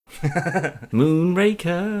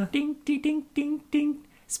Moonraker. Ding, ding, ding, ding, ding.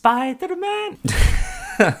 Spider-Man.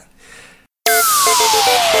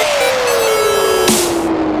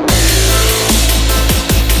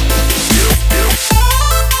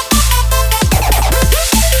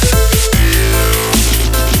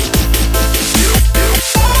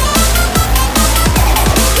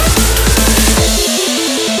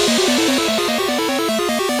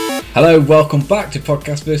 Hello, welcome back to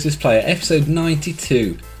Podcast vs. Player, episode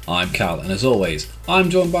 92. I'm Cal, and as always, I'm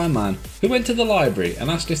joined by a man who went to the library and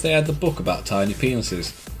asked if they had the book about tiny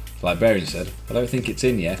penises. The librarian said, "I don't think it's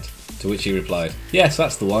in yet," to which he replied, "Yes,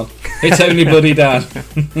 that's the one. It's only bloody Dan."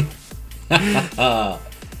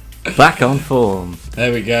 Back on form.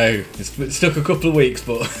 There we go. It's took a couple of weeks,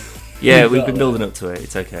 but... Yeah, we've been building up to it.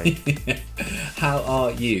 It's okay. How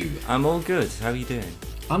are you? I'm all good. How are you doing?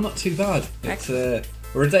 I'm not too bad.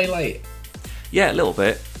 We're a day late. Yeah, a little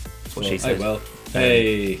bit. That's what she said. Oh well.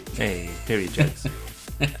 Hey. Hey, period jokes.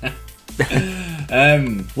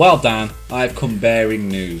 Well, Dan, I've come bearing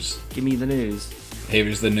news. Give me the news. Here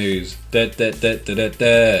is the news. Do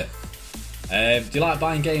you like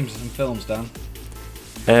buying games and films, Dan?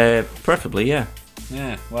 Preferably, yeah.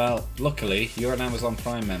 Yeah, well, luckily, you're an Amazon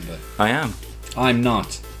Prime member. I am. I'm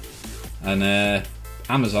not. And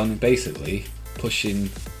Amazon basically pushing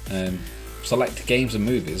select games and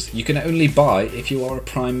movies you can only buy if you are a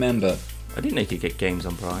Prime member. I didn't know you could get games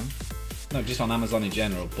on Prime. No, just on Amazon in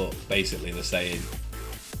general, but basically they're saying...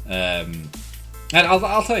 and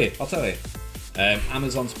I'll tell you.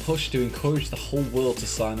 Amazon's push to encourage the whole world to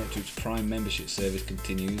sign up to its Prime membership service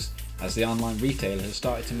continues, as the online retailer has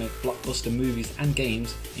started to make blockbuster movies and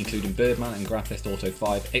games, including Birdman and Grand Theft Auto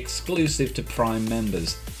 5, exclusive to Prime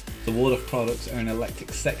members. The wall of products are an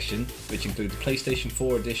eclectic section, which includes PlayStation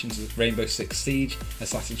 4 editions of Rainbow Six Siege,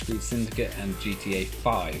 Assassin's Creed Syndicate and GTA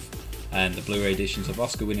 5, and the Blu-ray editions of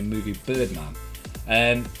Oscar-winning movie Birdman.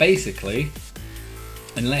 Basically,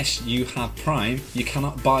 unless you have Prime, you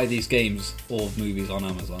cannot buy these games or movies on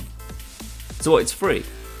Amazon. So what, it's free?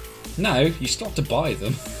 No, you still have to buy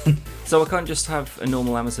them. So I can't just have a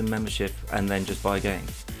normal Amazon membership and then just buy a game?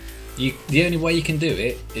 The only way you can do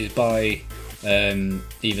it is by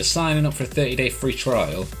either signing up for a 30-day free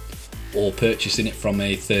trial or purchasing it from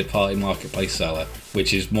a third-party marketplace seller,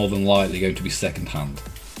 which is more than likely going to be second-hand.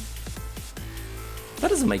 That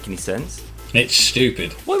doesn't make any sense. It's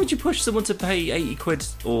stupid. Why would you push someone to pay 80 quid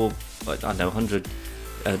or, I don't know, 100,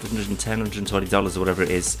 $110, $120 or whatever it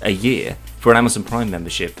is a year for an Amazon Prime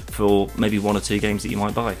membership for maybe one or two games that you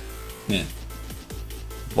might buy? Yeah.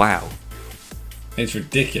 Wow. It's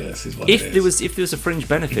ridiculous, is what it is. If there was a fringe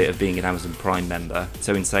benefit of being an Amazon Prime member,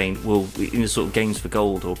 so in saying, well, in a sort of games for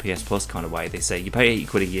gold or PS Plus kind of way, they say you pay 80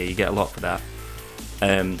 quid a year, you get a lot for that.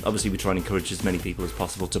 Obviously, we try and encourage as many people as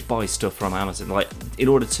possible to buy stuff from Amazon. Like, in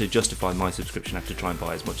order to justify my subscription, I have to try and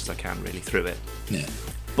buy as much as I can, really, through it. Yeah.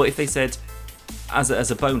 But if they said, as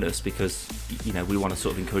a bonus, because we want to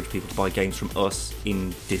sort of encourage people to buy games from us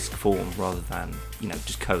in disc form rather than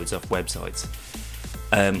just codes off websites,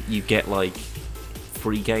 you get like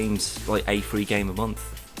free games, like a free game a month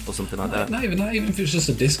or something like that. Not even if it's just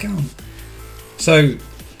a discount. So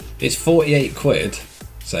it's 48 quid,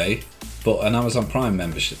 say, but an Amazon Prime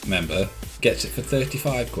member gets it for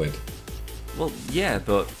 35 quid. Well, yeah,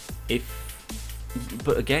 but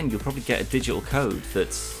again, you'll probably get a digital code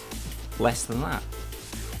that's less than that.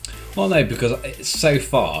 Well, no, because so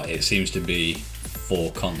far it seems to be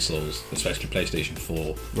for consoles, especially PlayStation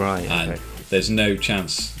 4. Right. And okay. There's no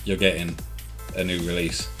chance you're getting a new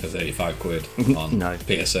release for 35 quid on no.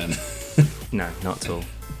 PSN. No, not at all.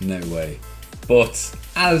 No way. But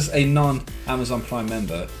as a non-Amazon Prime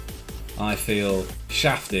member, I feel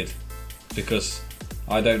shafted because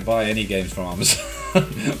I don't buy any games from Amazon,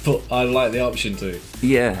 but I like the option to.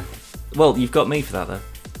 Yeah. Well, you've got me for that, though.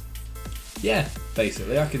 Yeah,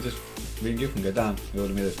 basically. I could just ring you up and go, "Dan, you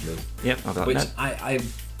order me this, please." Yep, I've got Which that. I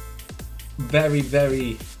very,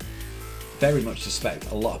 very, very much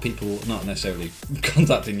suspect a lot of people not necessarily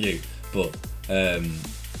contacting you, but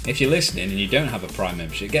if you're listening and you don't have a Prime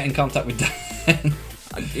membership, get in contact with Dan.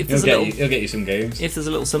 He'll get you some games. If there's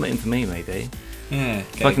a little something for me, maybe. Yeah.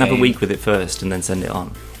 If I can have a week with it first and then send it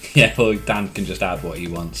on. Yeah, well, Dan can just add what he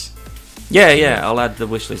wants. Yeah, I'll add the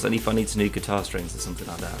wish list. And if I need some new guitar strings or something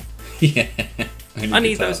like that. Yeah. I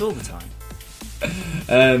need those all the time.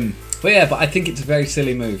 But I think it's a very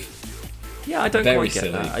silly move. Yeah, I don't Very quite get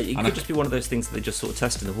silly. that. It And could just be one of those things that they just sort of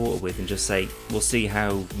test in the water with and just say, we'll see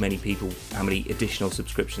how many additional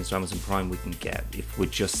subscriptions to Amazon Prime we can get if we're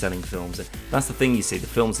just selling films. And that's the thing, you see, the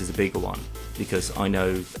films is a bigger one, because I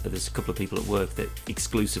know that there's a couple of people at work that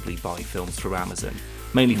exclusively buy films through Amazon,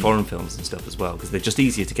 mainly foreign films and stuff as well, because they're just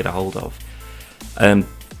easier to get a hold of. And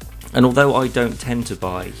although I don't tend to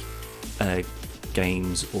buy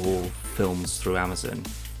games or films through Amazon,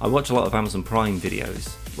 I watch a lot of Amazon Prime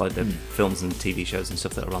videos, like the films and TV shows and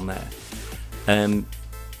stuff that are on there. And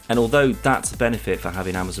although that's a benefit for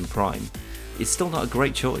having Amazon Prime, it's still not a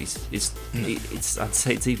great choice. I'd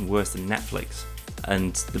say it's even worse than Netflix,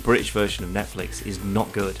 and the British version of Netflix is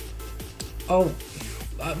not good. Oh,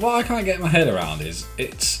 what I can't get my head around is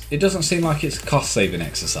it doesn't seem like it's a cost-saving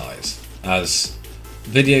exercise, as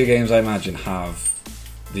video games, I imagine, have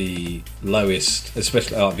the lowest,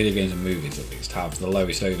 especially video games and movies at least, have the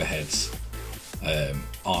lowest overheads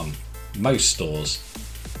on most stores.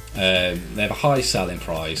 They have a high selling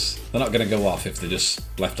price. They're not going to go off if they're just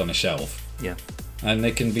left on a shelf. Yeah. And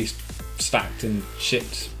they can be stacked and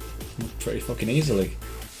shipped pretty fucking easily.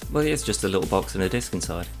 Well, it's just a little box and a disc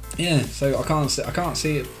inside. Yeah, so I can't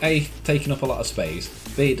see it, A, taking up a lot of space,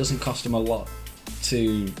 B, it doesn't cost them a lot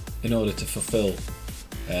in order to fulfill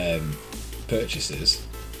purchases.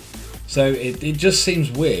 So it just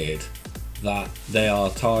seems weird that they are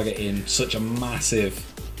targeting such a massive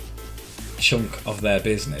chunk of their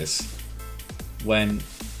business when,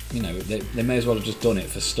 you know, they may as well have just done it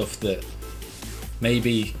for stuff that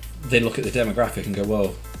maybe they look at the demographic and go,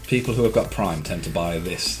 well, people who have got Prime tend to buy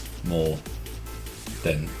this more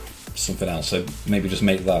than something else, so maybe just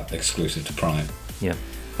make that exclusive to Prime. Yeah.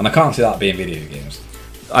 And I can't see that being video games.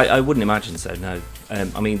 I wouldn't imagine so, no.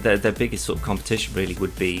 I mean, their biggest sort of competition really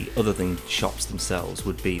would be, other than shops themselves,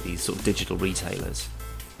 would be these sort of digital retailers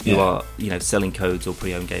who are, you know, selling codes or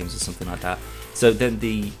pre-owned games or something like that. So then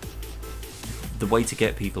the way to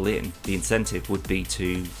get people in, the incentive would be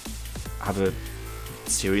to have a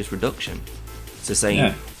serious reduction. So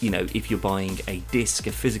saying, you know, if you're buying a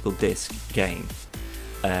physical disc game,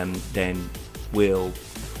 then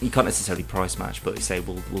you can't necessarily price match, but you say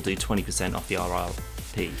we'll do 20% off the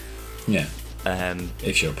RRP. Yeah.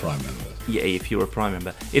 If you're a Prime member. Yeah, if you're a Prime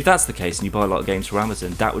member. If that's the case and you buy a lot of games from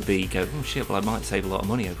Amazon, that would be oh shit, well I might save a lot of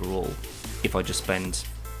money overall if I just spend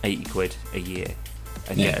 £80 a year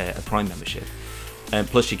and get a Prime membership.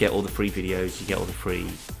 Plus you get all the free videos, you get all the free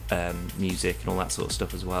music and all that sort of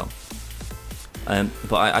stuff as well.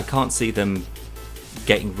 But I can't see them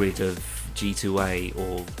getting rid of G2A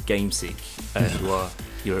or GameSeek, who are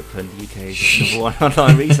Europe and the UK's number one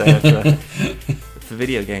online retailer for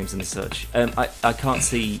video games and such. I can't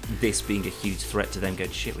see this being a huge threat to them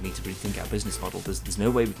going, shit, we need to rethink our business model. There's no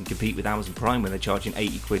way we can compete with Amazon Prime when they're charging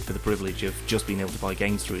 £80 for the privilege of just being able to buy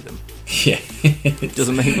games through them. Yeah. It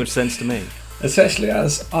doesn't make much sense to me. Especially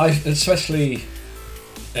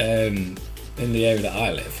in the area that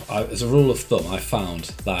I live, as a rule of thumb, I found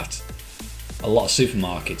that a lot of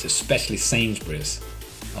supermarkets, especially Sainsbury's,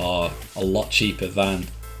 are a lot cheaper than,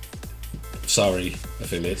 sorry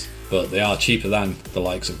affiliates, but they are cheaper than the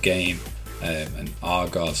likes of Game and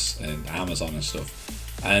Argos and Amazon and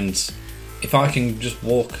stuff. And if I can just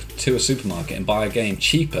walk to a supermarket and buy a game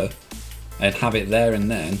cheaper and have it there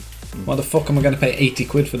and then, why the fuck am I going to pay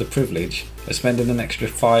 £80 for the privilege of spending an extra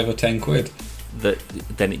 £5 or £10?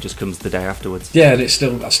 Then it just comes the day afterwards. Yeah, and I've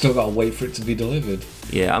still got to wait for it to be delivered.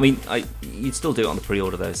 Yeah, I mean, you'd still do it on the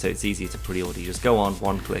pre-order though, so it's easier to pre-order. You just go on,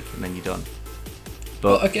 one click, and then you're done.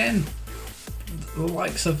 But again, the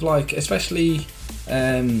likes of especially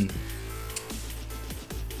some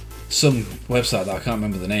website that I can't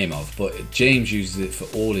remember the name of, but James uses it for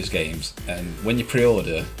all his games, and when you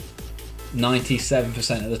pre-order,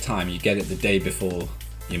 97% of the time you get it the day before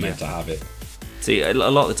you're meant to have it. See, a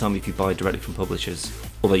lot of the time if you buy directly from publishers,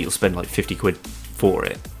 although you'll spend like £50 for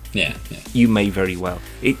it, you may very well.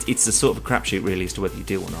 It's a sort of a crapshoot really as to whether you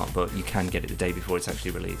do or not, but you can get it the day before it's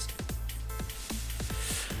actually released.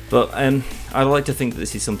 But I like to think that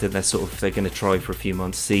this is something they're going to try for a few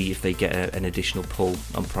months, see if they get an additional pull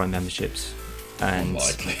on Prime memberships. And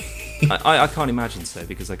unlikely. I can't imagine so,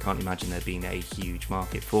 because I can't imagine there being a huge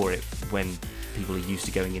market for it when people are used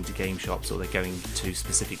to going into game shops or they're going to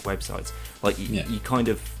specific websites. Like you kind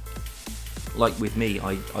of, like with me,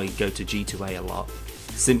 I go to G2A a lot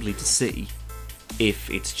simply to see if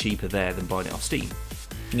it's cheaper there than buying it off Steam.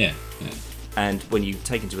 Yeah. And when you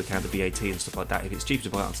take into account the VAT and stuff like that, if it's cheaper to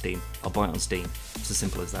buy it on Steam, I'll buy it on Steam. It's as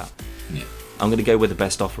simple as that. Yeah. I'm going to go where the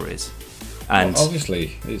best offer is. And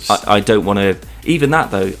obviously, it's... I don't want to. Even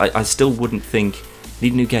that though, I still wouldn't think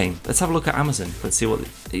Need a new game. Let's have a look at Amazon. Let's see what...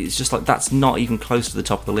 It's just like, that's not even close to the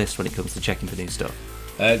top of the list when it comes to checking for new stuff.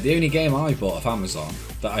 The only game I bought off Amazon,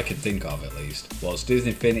 that I could think of at least, was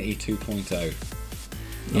Disney Infinity 2.0.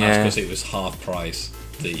 And that's because it was half price.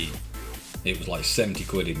 It was like 70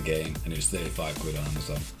 quid in game, and it was 35 quid on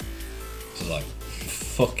Amazon. So I was like,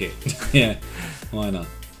 fuck it. Yeah, why not?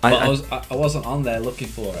 But I wasn't on there looking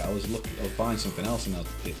for it. I was buying something else, and I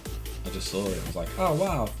just saw it. I was like, oh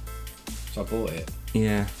wow. So I bought it.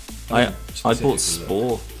 Yeah. I bought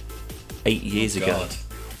Spore 8 years ago.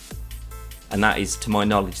 And that is, to my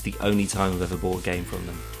knowledge, the only time I've ever bought a game from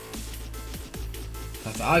them.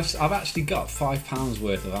 I've actually got £5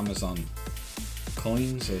 worth of Amazon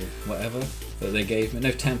coins or whatever that they gave me.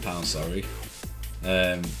 No, £10, sorry.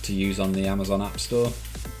 To use on the Amazon App Store.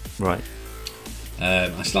 Right.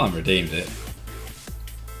 I still haven't redeemed it.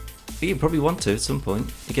 But you probably want to at some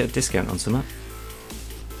point. You get a discount on something.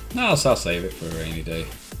 No, I'll save it for a rainy day.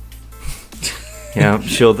 Yeah, I'm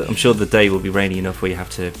sure the day will be rainy enough where you have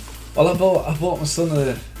to. Well, I bought my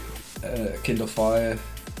son a Kindle Fire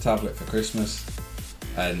tablet for Christmas,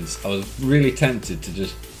 and I was really tempted to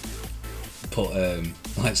just put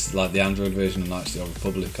like the Android version of Knights of the Old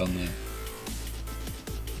Republic on there.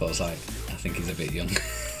 But I was like, I think he's a bit young.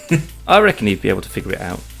 I reckon he'd be able to figure it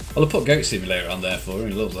out. Well, I put Goat Simulator on there for him.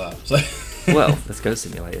 He loves that. So. Well, let's Goat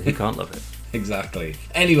Simulator. Who can't love it? Exactly.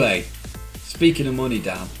 Anyway, speaking of money,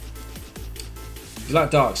 Dan, you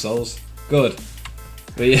like Dark Souls? Good.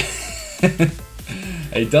 But yeah,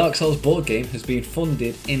 a Dark Souls board game has been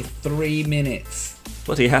funded in 3 minutes.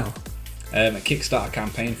 Bloody hell. A Kickstarter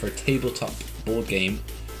campaign for a tabletop board game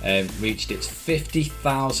reached its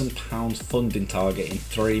 £50,000 funding target in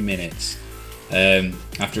 3 minutes.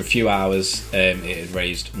 After a few hours, it had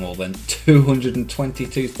raised more than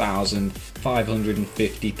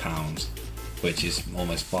 £222,550, which is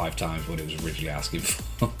almost 5 times what it was originally asking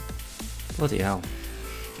for. Bloody hell.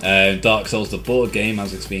 Dark Souls, the board game,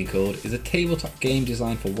 as it's being called, is a tabletop game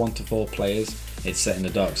designed for 1 to 4 players. It's set in the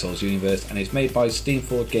Dark Souls universe and is made by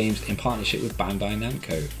Steamforged Games in partnership with Bandai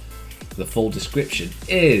Namco. The full description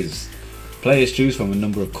is: players choose from a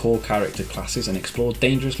number of core character classes and explore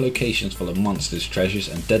dangerous locations full of monsters, treasures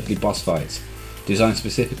and deadly boss fights. Designed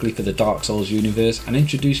specifically for the Dark Souls universe and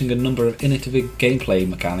introducing a number of innovative gameplay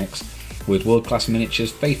mechanics with world-class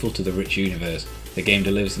miniatures faithful to the rich universe, the game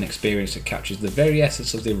delivers an experience that captures the very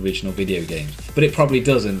essence of the original video games. But it probably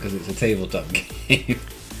doesn't, because it's a tabletop game.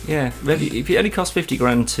 Yeah, maybe if it only costs 50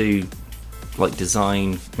 grand to like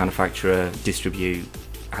design, manufacture, distribute,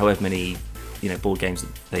 however many board games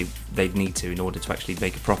that they need to in order to actually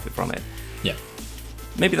make a profit from it. Yeah.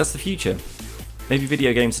 Maybe that's the future. Maybe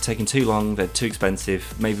video games are taking too long, they're too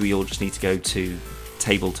expensive. Maybe we all just need to go to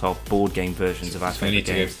tabletop board game versions of our favorite games.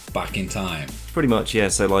 We need to go back in time. Pretty much, yeah.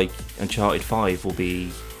 So like Uncharted 5 will be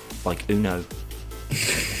like Uno.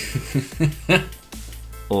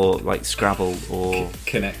 Or like Scrabble, or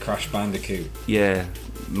Connect Crash Bandicoot. Yeah,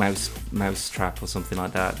 Mousetrap or something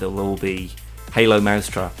like that. They'll all be Halo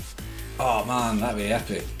Mousetrap. Oh man, that'd be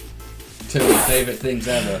epic. 2 of my favourite things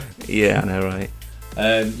ever. Yeah, I know, right?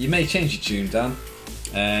 You may change your tune, Dan.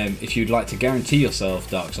 If you'd like to guarantee yourself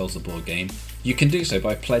Dark Souls the board game, you can do so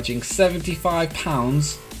by pledging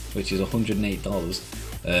 £75, which is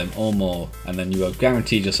 $108 or more, and then you have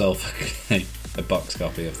guaranteed yourself a box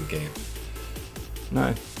copy of the game.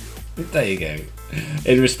 No. There you go.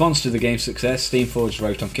 In response to the game's success, Steamforged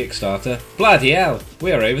wrote on Kickstarter, "Bloody hell,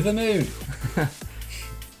 we are over the moon."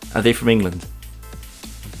 Are they from England?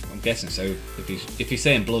 I'm guessing so. If you're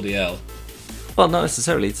saying bloody hell. Well, not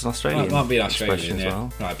necessarily. It's an Australian. Might be an Australian, as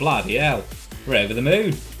well. Right, bloody hell, we're over the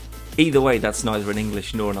moon. Either way, that's neither an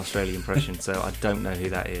English nor an Australian impression, so I don't know who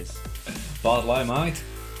that is. Bard lie, mate.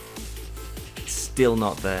 Still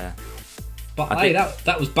not there. But hey,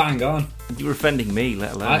 that was bang on. You were offending me,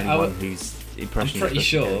 let alone anyone whose impression. I'm pretty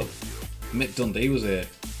sure Mick Dundee was here.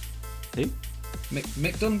 Who?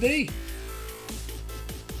 Mick Dundee.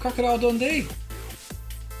 Crocodile Dundee.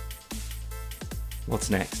 What's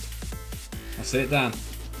next? That's it, Dan.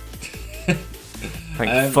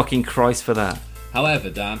 Thank fucking Christ for that. However,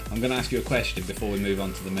 Dan, I'm going to ask you a question before we move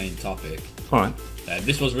on to the main topic. Alright.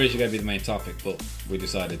 This was originally going to be the main topic, but we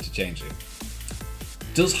decided to change it.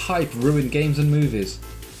 Does hype ruin games and movies?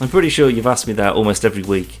 I'm pretty sure you've asked me that almost every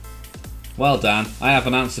week. Well, Dan, I have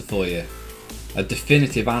an answer for you. A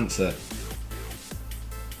definitive answer.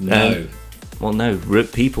 No. Well, no.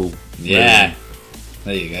 People. Yeah. Ruin.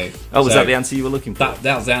 There you go. Oh, was that the answer you were looking for?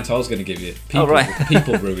 That was the answer I was going to give you. People, right.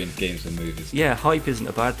 People ruin games and movies. Yeah, hype isn't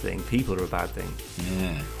a bad thing. People are a bad thing.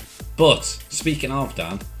 Yeah. But, speaking of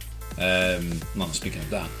Dan, not speaking of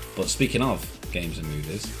Dan, but speaking of games and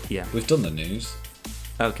movies, yeah, we've done the news.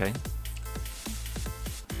 Okay.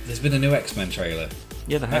 There's been a new X-Men trailer.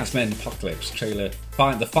 Yeah, there has. X-Men Apocalypse trailer.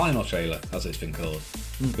 The final trailer, as it's been called.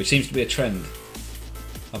 Which seems to be a trend.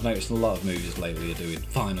 I've noticed a lot of movies lately are doing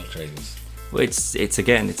final trailers. Well, it's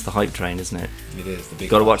the hype train, isn't it? It is the big.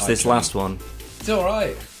 Got to watch hype this train. last one. It's all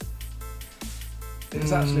right. It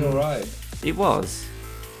was actually all right. It was.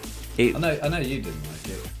 I know you didn't like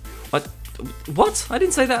it. What? I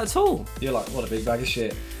didn't say that at all. You're like, what a big bag of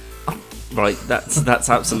shit. Right, that's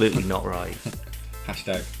absolutely not right.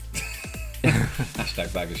 Hashtag.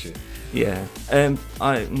 Hashtag bag of shit. Yeah. I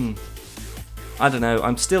don't know.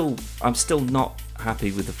 I'm still not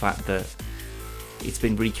happy with the fact that it's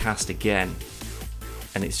been recast again,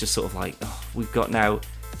 and it's just sort of like, oh, we've got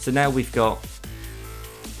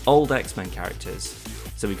old X-Men characters.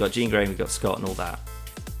 So we've got Jean Grey, we've got Scott, and all that.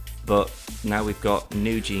 But now we've got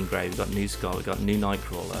new Jean Grey, we've got new Scott, we've got new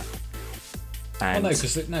Nightcrawler. And Well,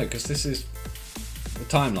 no, because this is the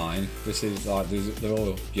timeline. This is like they're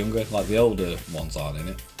all younger. Like the older ones aren't in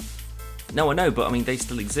it. No, I know, but I mean, they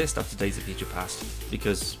still exist after Days of Future Past,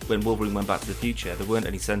 because when Wolverine went back to the future, there weren't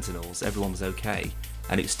any Sentinels, everyone was okay,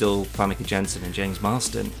 and it's still Famke Jensen and James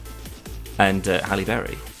Marsden and Halle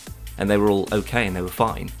Berry, and they were all okay and they were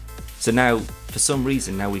fine. So now, for some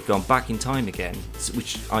reason, now we've gone back in time again,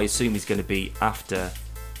 which I assume is going to be after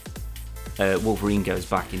Wolverine goes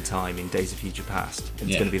back in time in Days of Future Past. And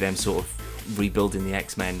it's going to be them sort of rebuilding the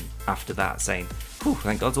X-Men after that, saying, "Whew,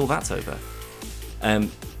 thank God all that's over."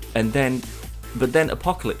 But then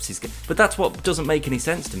Apocalypse is... But that's what doesn't make any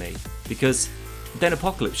sense to me, because then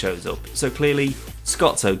Apocalypse shows up. So clearly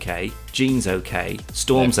Scott's okay, Jean's okay,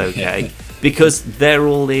 Storm's okay, because they're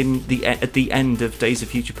all at the end of Days of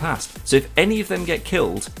Future Past. So if any of them get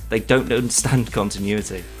killed, they don't understand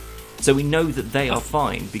continuity. So we know that they are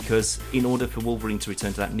fine, because in order for Wolverine to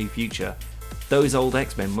return to that new future, those old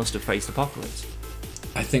X-Men must have faced Apocalypse.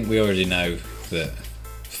 I think we already know that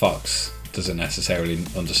Fox doesn't necessarily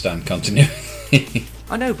understand continuity.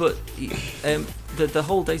 I know, but the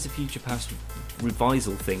whole Days of Future Past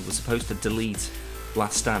revisal thing was supposed to delete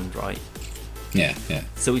Last Stand, right? Yeah.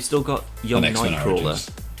 So we've still got young X-Men Nightcrawler, Origins.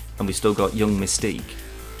 and we've still got young Mystique.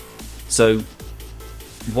 So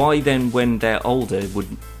why then, when they're older, would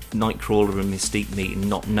Nightcrawler and Mystique meet and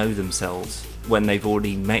not know themselves when they've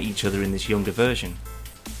already met each other in this younger version?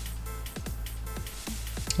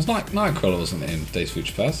 It's like Nightcrawler wasn't in Days of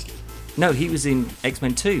Future Past. No, he was in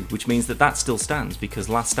X-Men 2, which means that still stands, because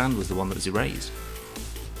Last Stand was the one that was erased.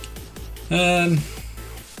 I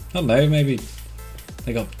don't know, maybe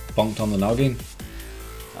they got bonked on the noggin.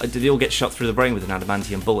 Did they all get shot through the brain with an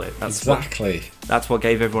adamantium bullet? Exactly. That's what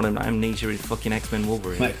gave everyone amnesia in fucking X-Men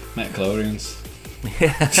Wolverine. Metachlorians.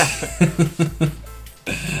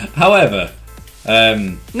 However,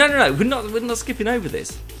 No, we're not skipping over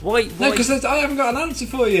this. Why? no, because I haven't got an answer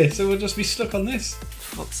for you, so we'll just be stuck on this.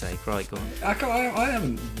 For fuck's sake, right, go on. I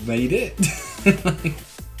haven't made it.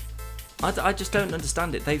 I just don't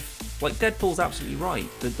understand it. Deadpool's absolutely right.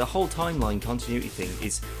 The whole timeline continuity thing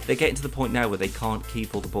is they're getting to the point now where they can't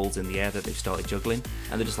keep all the balls in the air that they've started juggling,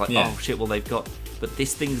 and they're just like, Yeah. oh shit, well they've got, but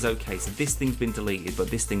this thing's okay, so this thing's been deleted, but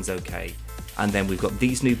this thing's okay, and then we've got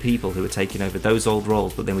these new people who are taking over those old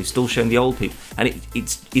roles, but then we've still shown the old people, and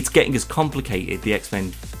it's getting as complicated, the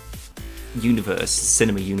X-Men universe,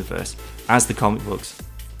 cinema universe, as the comic books.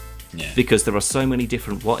 Yeah. Because there are so many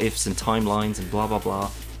different what ifs and timelines and blah blah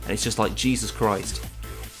blah, and it's just like, Jesus Christ,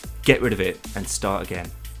 get rid of it and start again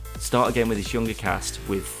with this younger cast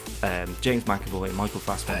with James McAvoy and Michael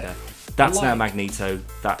Fassbender. That's now Magneto,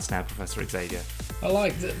 that's now Professor Xavier. I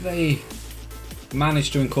like that they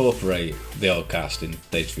managed to incorporate the old cast in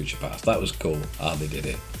Days of Future Past. That was cool how they did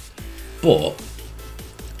it, but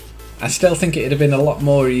I still think it'd have been a lot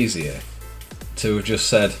more easier to have just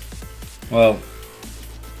said, well,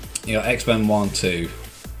 you know, X-Men 1, 2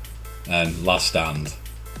 and Last Stand,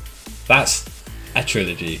 that's a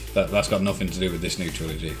trilogy. That's got nothing to do with this new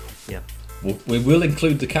trilogy. Yeah. We will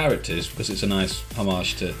include the characters because it's a nice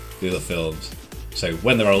homage to the other films. So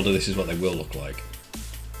when they're older, this is what they will look like.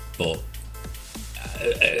 But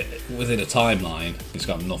within a timeline, it's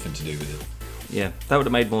got nothing to do with it. Yeah, that would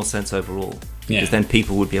have made more sense overall. Yeah. Because then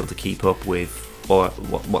people would be able to keep up with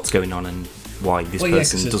what's going on and why this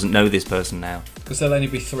person doesn't know this person now. Because there'll only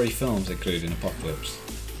be 3 films including Apocalypse.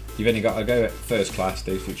 You've only got to go at First Class,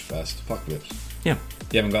 Days of Future Past, Apocalypse. Yeah.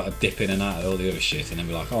 You haven't got to dip in and out of all the other shit and then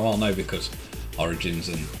be like, oh, well, no, because Origins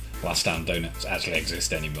and Last Stand don't actually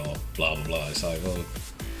exist anymore, blah, blah, blah. It's like, well,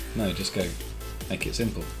 no, just go make it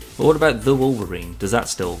simple. Well, what about The Wolverine? Does that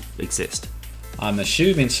still exist? I'm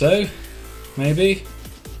assuming so, maybe.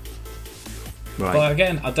 Right. But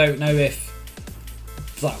again, I don't know if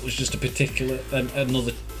that was just a particular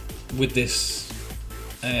another with this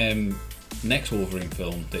next Wolverine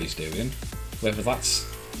film that he's doing. Whether that's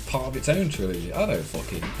part of its own trilogy, I don't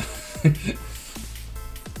fucking.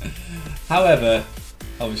 However,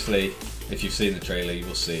 obviously, if you've seen the trailer, you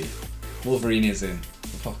will see Wolverine is in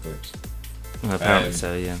Apocalypse. Well, apparently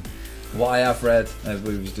so, yeah. What I have read, as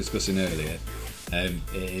we was discussing earlier, it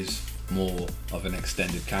is more of an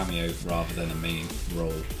extended cameo rather than a main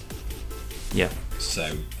role. Yeah.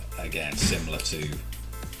 So, again, similar to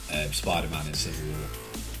Spider-Man in Civil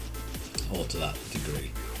War, or to that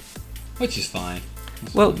degree, which is fine.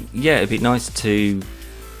 Well, yeah, it'd be nice to,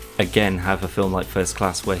 again, have a film like First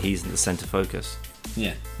Class where he's in the centre focus.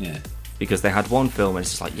 Yeah, yeah. Because they had one film and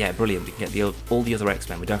it's just like, yeah, brilliant, we can get all the other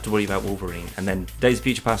X-Men, we don't have to worry about Wolverine. And then Days of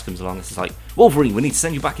Future Past comes along and it's like, Wolverine, we need to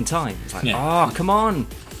send you back in time. It's like, oh, come on.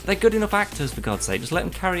 They're good enough actors, for God's sake. Just let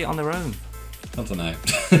them carry it on their own. I don't know.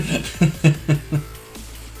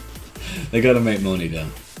 They got to make money,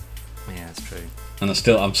 Dan. Yeah, that's true. And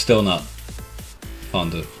I'm still not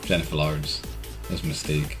fond of Jennifer Lawrence as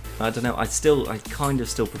Mystique. I don't know. I kind of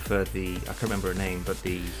still prefer I can't remember her name, but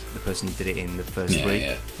the person who did it in the first three.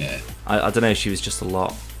 Yeah. I don't know. She was just a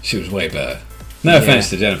lot. She was way better. No offense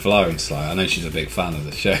to Jennifer Lawrence. Like, I know she's a big fan of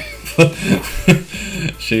the show, but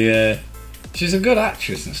she's a good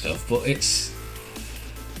actress and stuff. But it's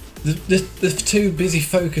they're too busy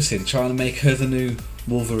focusing trying to make her the new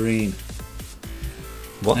Wolverine.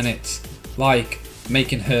 What? And it's like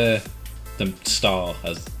making her the star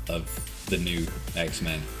of the new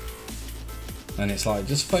X-Men. And it's like,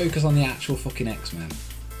 just focus on the actual fucking X-Men.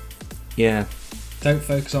 Yeah. Don't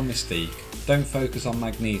focus on Mystique. Don't focus on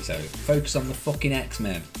Magneto. Focus on the fucking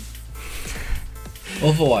X-Men.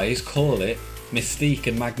 Otherwise, call it Mystique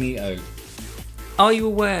and Magneto. Are you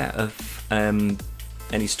aware of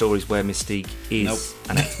any stories where Mystique is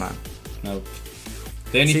an X-Man? Nope.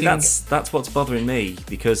 The only thing... that's what's bothering me,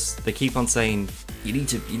 because they keep on saying you need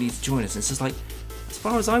to join us. And it's just like, as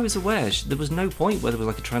far as I was aware, there was no point where there was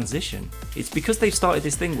like a transition. It's because they've started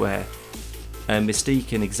this thing where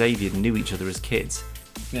Mystique and Xavier knew each other as kids.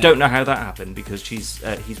 Yeah. Don't know how that happened, because he's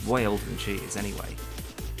way older than she is anyway.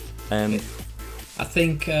 I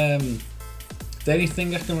think the only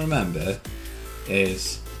thing I can remember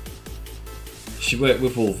is she worked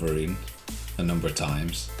with Wolverine a number of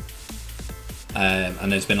times,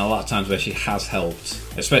 and there's been a lot of times where she has helped,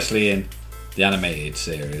 especially in the animated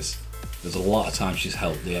series. There's a lot of times she's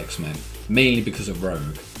helped the X-Men, mainly because of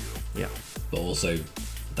Rogue. Yeah. But also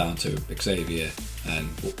down to Xavier and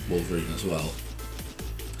Wolverine as well.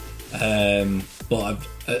 But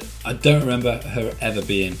I don't remember her ever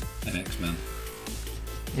being an X-Man.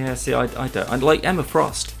 Yeah, see, I don't. I like Emma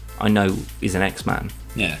Frost, I know, is an X-Man.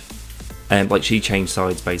 Yeah. Like, she changed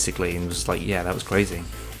sides, basically, and was like, yeah, that was crazy.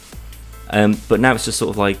 But now it's just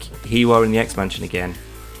sort of like, here you are in the X-Mansion again.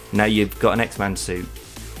 Now you've got an X-Man suit.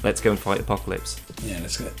 Let's go and fight Apocalypse. Yeah,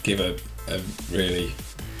 let's give a really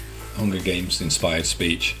Hunger Games inspired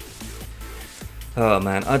speech. Oh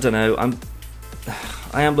man, I don't know.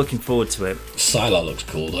 I am looking forward to it. Psylocke looks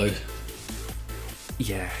cool though.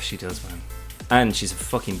 Yeah, she does, man. And she's a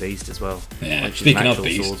fucking beast as well. Yeah, like, speaking of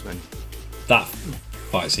beast, swordsman. That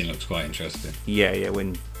fight scene looks quite interesting. Yeah,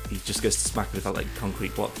 when he just goes to smack her with that like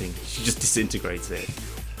concrete block thing, she just disintegrates it.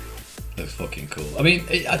 Looks fucking cool. I mean,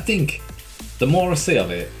 I think the more I see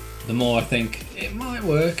of it, the more I think it might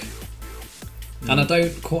work. And I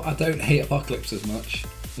don't hate Apocalypse as much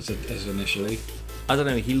as initially. I don't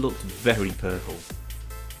know. He looked very purple.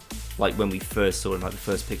 Like when we first saw him, like the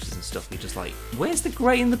first pictures and stuff, you're just like, where's the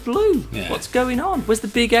grey and the blue? Yeah. What's going on? Where's the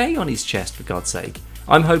big A on his chest, for God's sake?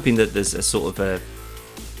 I'm hoping that there's a sort of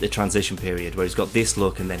a transition period where he's got this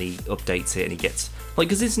look and then he updates it and he gets... Like,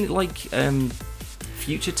 because isn't it like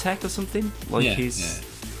future tech or something? Like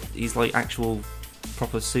he's like actual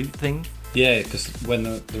proper suit thing? Yeah, because when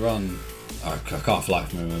they're on... I can't for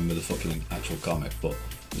life remember the fucking actual comic, but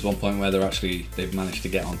there's one point where they've managed to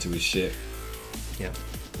get onto his ship. Yeah.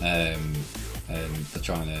 And they're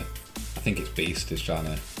trying to... I think it's Beast is trying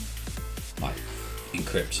to like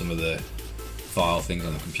encrypt some of the file things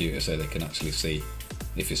on the computer so they can actually see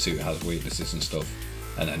if his suit has weaknesses and stuff.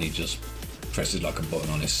 And then he just presses like a button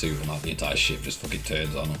on his suit and like the entire ship just fucking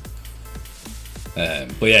turns on him.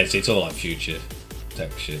 But yeah, it's all like future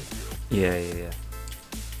tech shit. Yeah.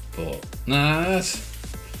 But nah, I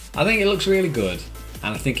think it looks really good,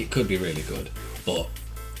 and I think it could be really good. But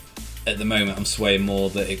at the moment, I'm swaying more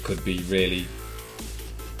that it could be really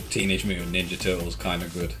Teenage Mutant Ninja Turtles kind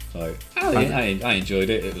of good. Like, I enjoyed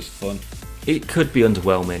it. It was fun. It could be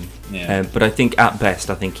underwhelming, yeah. But I think at best,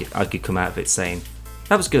 I could come out of it saying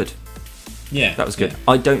that was good. Yeah, that was good. yeah.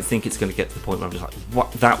 I don't think it's going to get to the point where I'm just like,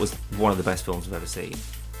 what? That was one of the best films I've ever seen.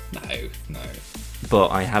 No. But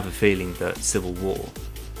I have a feeling that Civil War,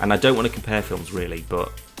 and I don't want to compare films really,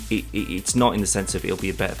 but it's not in the sense of it'll be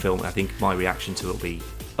a better film. I think my reaction to it will be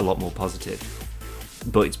a lot more positive.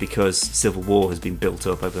 But it's because Civil War has been built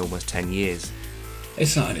up over almost 10 years.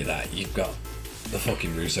 It's not only that, you've got the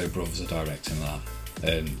fucking Russo brothers are directing that.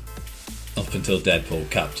 And up until Deadpool,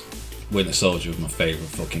 Winter Soldier was my favourite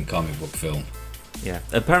fucking comic book film. Yeah.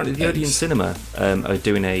 Apparently the Odeon Cinema are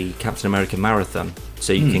doing a Captain America marathon.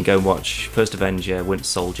 So you can go and watch First Avenger, Winter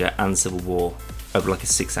Soldier and Civil War over like a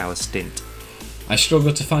 6-hour stint. I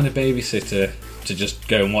struggle to find a babysitter to just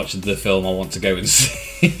go and watch the film I want to go and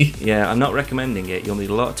see. Yeah, I'm not recommending it. You'll need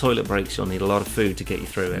a lot of toilet breaks, you'll need a lot of food to get you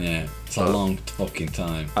through it. Yeah, it's a long fucking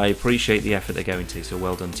time. I appreciate the effort they're going to, so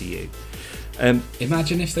well done to you.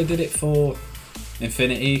 Imagine if they did it for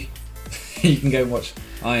Infinity. You can go and watch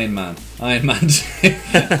Iron Man 2.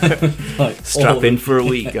 Like, Strap in for a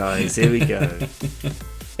week, guys. Here we go.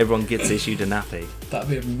 Everyone gets issued a nappy. That'd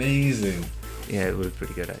be amazing. Yeah, it would be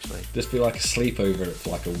pretty good actually. Just be like a sleepover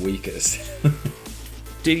for like a week at a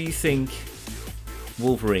Do you think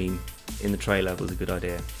Wolverine in the trailer was a good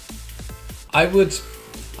idea? I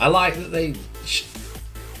like that they.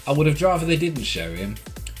 I would have rather they didn't show him,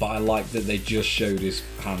 but I like that they just showed his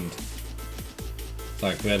hand. It's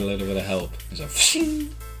like we had a little bit of help. It's like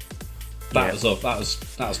that was up. That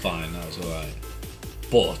was fine. That was alright.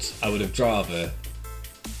 But I would have rather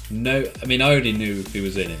I mean, I already knew he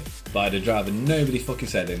was in it, but I'd have rather nobody fucking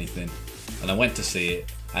said anything. And I went to see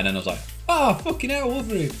it, and then I was like, oh, fucking hell,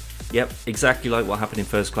 Wolverine. Yep, exactly like what happened in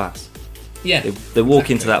First Class. Yeah. They walk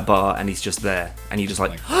into that bar and he's just there, and you're just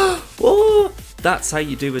like, oh, that's how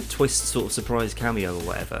you do a twist sort of surprise cameo or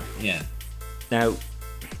whatever. Yeah. Now,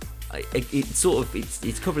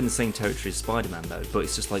 it's covering the same territory as Spider-Man though, but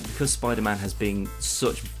it's just like because Spider-Man has been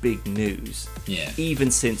such big news, Yeah.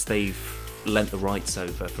 even since they've lent the rights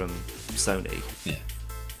over from Sony. Yeah.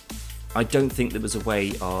 I don't think there was a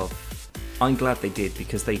way of. I'm glad they did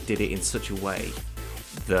because they did it in such a way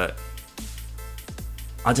that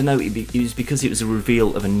I don't know. It was because it was a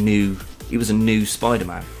reveal of a new. It was a new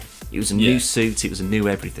Spider-Man. It was a new suit. It was a new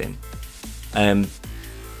everything.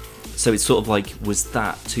 So it's sort of like, was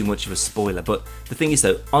that too much of a spoiler? But the thing is,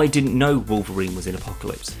 though, I didn't know Wolverine was in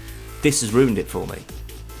Apocalypse. This has ruined it for me.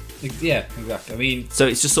 Yeah, exactly. I mean, so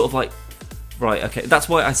it's just sort of like, right, okay. That's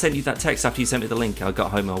why I sent you that text after you sent me the link. I got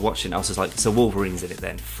home and I watched it. And I was just like, so Wolverine's in it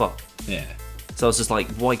then? Fuck. Yeah. So I was just like,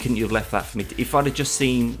 why couldn't you have left that for me? If I'd have just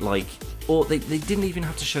seen like, or they didn't even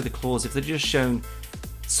have to show the claws. If they'd just shown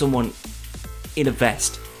someone in a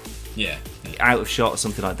vest, out of shot or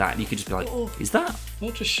something like that, and you could just be like, is that?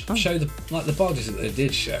 Or just show the bodies that they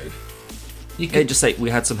did show. You could just say we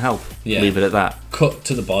had some help. Yeah. Leave it at that. Cut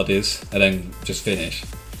to the bodies and then just finish,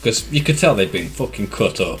 because you could tell they'd been fucking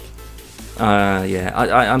cut up. Yeah.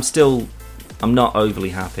 I'm not overly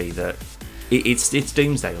happy that it's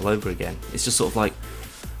Doomsday all over again. It's just sort of like,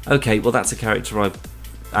 okay, well that's a character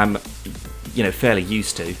I'm fairly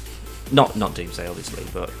used to. Not Doomsday obviously,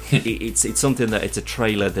 but it's something that it's a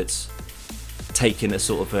trailer that's taken a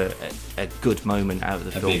sort of a good moment out of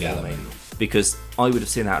the film for me, because I would have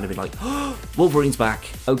seen that and have been like, oh, Wolverine's back.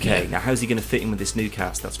 Okay, now how's he going to fit in with this new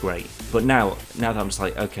cast? That's great. But now that I'm just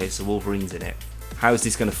like, okay, so Wolverine's in it. How is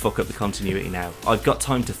this going to fuck up the continuity now? I've got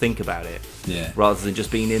time to think about it, rather than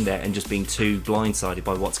just being in there and just being too blindsided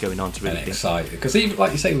by what's going on to really think. Excited, because even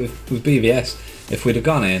like you say with BVS, if we'd have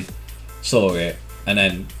gone in, saw it, and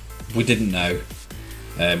then we didn't know.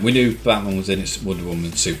 We knew Batman was in it, Wonder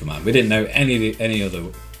Woman, Superman. We didn't know any other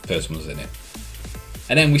person was in it.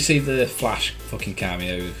 And then we see the Flash fucking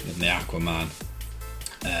cameo in the Aquaman.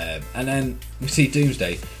 And then we see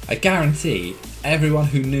Doomsday. I guarantee everyone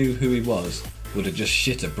who knew who he was would have just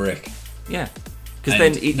shit a brick. Yeah. Because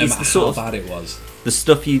then it's the sort of bad it was. The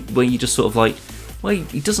stuff where you just sort of like, well,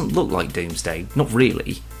 he doesn't look like Doomsday. Not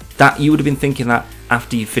really. That you would have been thinking that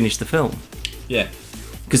after you finished the film. Yeah.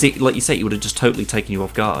 Because, like you say, it would have just totally taken you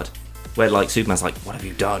off guard. Where, like, Superman's like, what have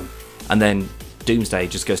you done? And then Doomsday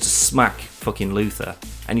just goes to smack fucking Luthor.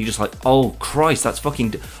 And you're just like, oh, Christ, that's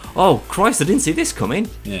fucking... Oh, Christ, I didn't see this coming.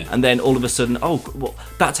 Yeah. And then all of a sudden, oh, well,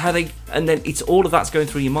 that's how they... And then it's all of that's going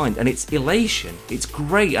through your mind. And it's elation. It's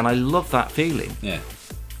great, and I love that feeling. Yeah.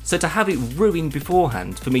 So to have it ruined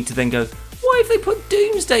beforehand, for me to then go, why have they put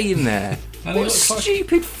Doomsday in there? What a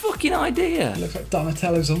stupid fucking idea. It looks like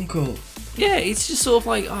Donatello's uncle. Yeah, it's just sort of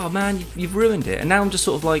like, oh man, you've ruined it. And now I'm just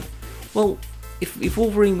sort of like, well, if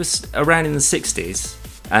Wolverine was around in the 60s,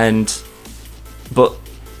 but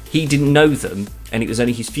he didn't know them, and it was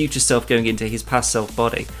only his future self going into his past self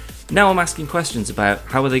body, Now I'm asking questions about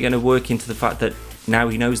how are they going to work into the fact that now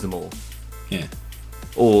he knows them all. Yeah.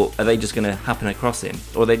 Or are they just going to happen across him?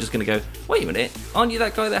 Or are they just going to go, wait a minute, aren't you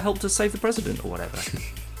that guy that helped us save the president or whatever?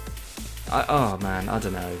 Oh man, I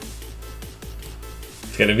don't know.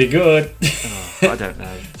 It's going to be good. I don't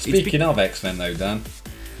know. Speaking of X-Men though, Dan,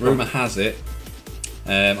 rumour has it,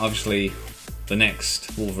 obviously the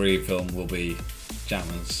next Wolverine film will be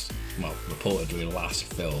Jackman's, well, reportedly last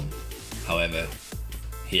film. However,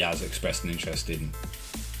 he has expressed an interest in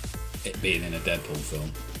it being in a Deadpool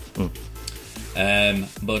film.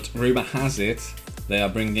 But rumour has it they are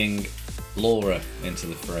bringing Laura into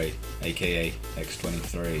the fray, aka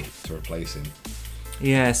X-23, to replace him.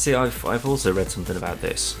 Yeah, see, I've also read something about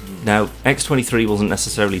this. Now, X-23 wasn't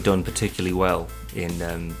necessarily done particularly well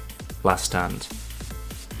in Last Stand.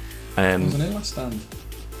 Wasn't it Last Stand?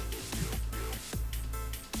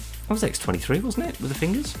 That was X-23, wasn't it? With the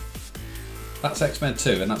fingers? That's X-Men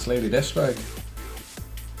 2, and that's Lady Deathstrike.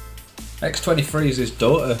 X-23 is his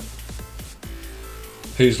daughter,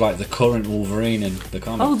 who's like the current Wolverine in the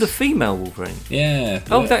comics. Oh, the female Wolverine. Yeah.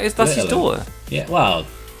 Oh, that's his daughter. Yeah, well,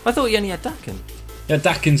 I thought he only had Daken. yeah,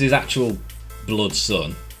 Daken's his actual blood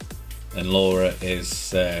son, and Laura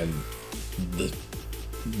is the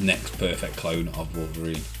next perfect clone of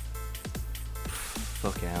Wolverine.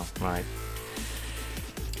 Fucking hell, right.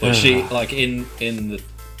 But she, like in the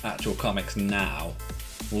actual comics now,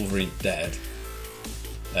 Wolverine's dead.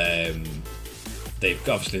 They've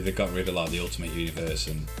got rid of like the Ultimate Universe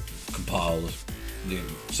and compiled,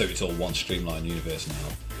 so it's all one streamlined universe now.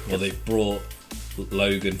 Yep. Well, they've brought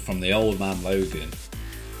Logan from the Old Man Logan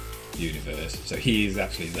universe, so he is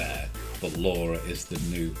actually there, but Laura is the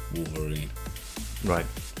new Wolverine. Right.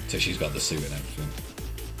 So she's got the suit and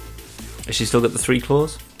everything. Has she still got the 3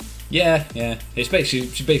 claws? Yeah. It's basically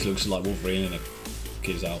she basically looks like Wolverine in a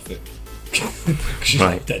kid's outfit. She's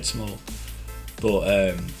Right. like dead small.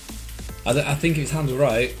 But I think if it's handled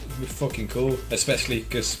right, it'd be fucking cool. Especially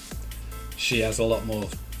because she has a lot more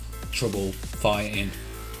trouble fighting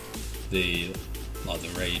the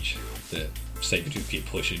rage that Sabretooth keep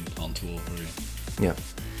pushing onto Wolverine. Yeah.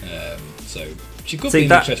 So she could See, be an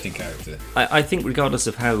that- interesting character. I think regardless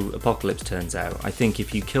of how Apocalypse turns out, I think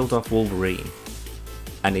if you killed off Wolverine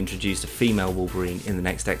and introduced a female Wolverine in the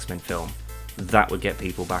next X-Men film, that would get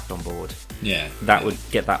people back on board. Yeah. That would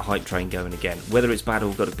get that hype train going again. Whether it's bad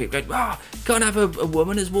or got people going, can't have a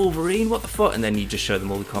woman as Wolverine, what the fuck? And then you just show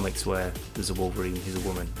them all the comics where there's a Wolverine who's a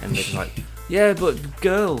woman. And they're like, yeah, but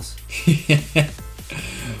girls.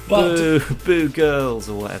 But Boo girls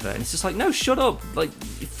or whatever. And it's just like, no, shut up. Like,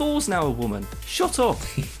 Thor's now a woman. Shut up.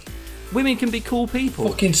 Women can be cool people.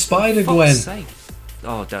 fucking Spider For Gwen, fuck's sake.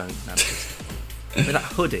 Oh, don't. No, just- with that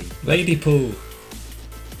hoodie. Lady Pool.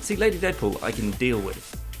 See, Lady Deadpool, I can deal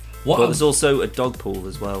with. What? But there's also a dog pool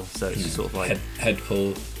as well, so it's just sort of like, head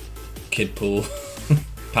pool, kid pool,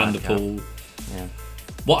 panda Madcap. pool. yeah.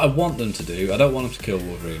 What I want them to do, I don't want them to kill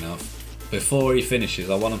Wolverine off. Before he finishes,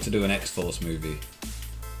 I want them to do an X-Force movie.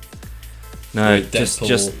 No, With Deadpool,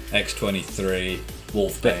 just X-23,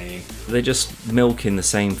 Wolfbane. they're just milking the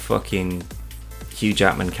same fucking Hugh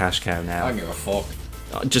Jackman cash cow I now. don't give a fuck.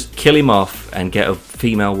 Just kill him off and get a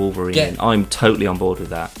female Wolverine in. I'm totally on board with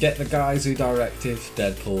that. Get the guys who directed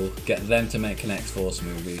Deadpool, get them to make an X-Force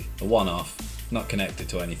movie. A one-off, not connected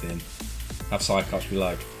to anything. Have Cyclops be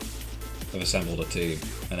like, I've assembled a team,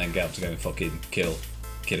 and then get up to go and fucking kill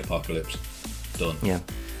Kid Apocalypse. Done. Yeah.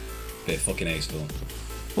 Bit of fucking ace film.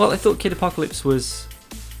 Well, I thought Kid Apocalypse was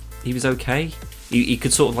okay. He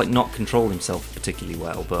could sort of like not control himself particularly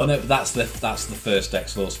well, but Oh no, that's the first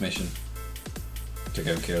X-Force mission. To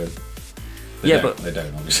go kill him. They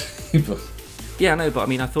don't obviously. But yeah, no, but I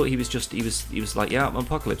mean, I thought he was like, yeah, I'm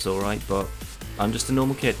Apocalypse, all right, but I'm just a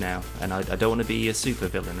normal kid now, and I don't want to be a super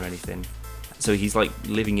villain or anything. So he's like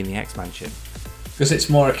living in the X-Mansion. because it's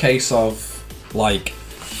more a case of like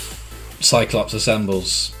Cyclops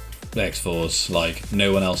assembles the X-Force, like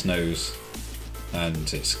no one else knows, and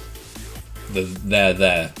they're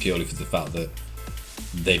there purely for the fact that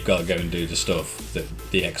they've got to go and do the stuff that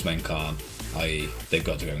the X-Men can't, i.e. they've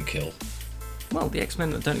got to go and kill. Well, the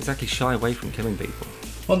X-Men don't exactly shy away from killing people.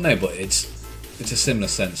 Well, no, but it's a similar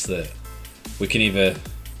sense that we can either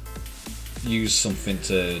use something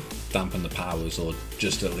to dampen the powers or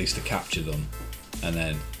just at least to capture them and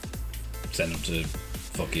then send them to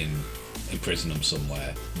fucking imprison them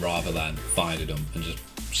somewhere rather than finding them and just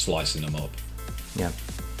slicing them up. Yeah.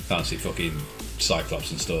 Fancy fucking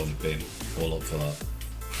Cyclops and Storm being all up for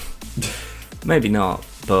that. Maybe not,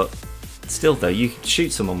 but still though, you could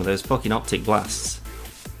shoot someone with those fucking optic blasts.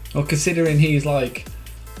 Well, considering he's like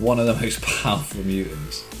one of the most powerful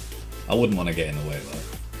mutants, I wouldn't want to get in the way of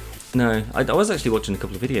that. No, I was actually watching a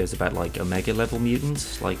couple of videos about like Omega level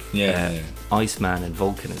mutants, like Iceman and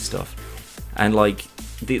Vulcan and stuff, and like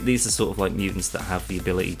these are sort of like mutants that have the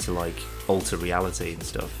ability to like alter reality and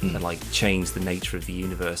stuff and like change the nature of the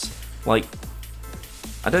universe. Like,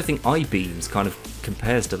 I don't think I-beams kind of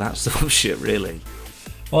compares to that sort of shit, really.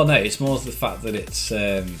 Well, no, it's more the fact that it's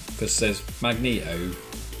because there's Magneto,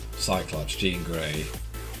 Cyclops, Jean Grey,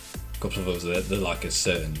 a couple of others. They're like a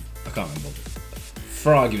certain, I can't remember.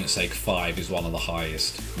 For argument's sake, 5 is one of the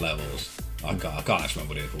highest levels. I can't actually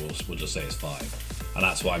remember what it is, but we'll just say it's 5. And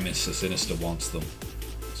that's why Mr. Sinister wants them,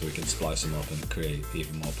 so we can splice them up and create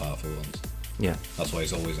even more powerful ones. Yeah. That's why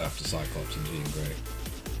he's always after Cyclops and Jean Grey.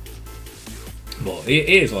 Well, he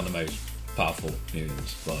is one of the most powerful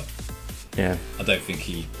mutants, but yeah, I don't think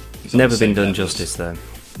he's never been done justice, though.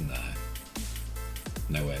 No.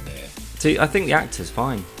 Nowhere near. See, I think the actor's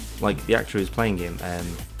fine. Like, the actor who's playing him,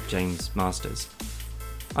 James Masters.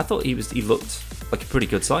 I thought he looked like a pretty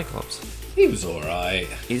good Cyclops. He was alright.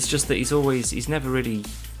 It's just that he's never really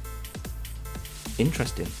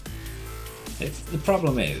interesting. The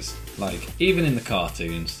problem is, like, even in the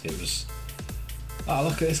cartoons, it was, oh,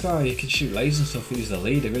 look at this guy, he can shoot lasers and stuff, he's the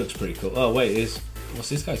leader, he looks pretty cool. Oh, wait, what's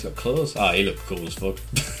this guy, he's got claws? Ah, he looked cool as fuck.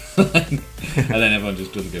 And then everyone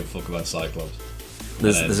just doesn't give a fuck about Cyclops.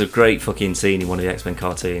 There's a great fucking scene in one of the X-Men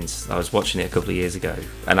cartoons. I was watching it a couple of years ago,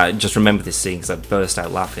 and I just remember this scene because I burst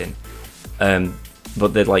out laughing.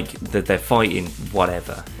 But they're fighting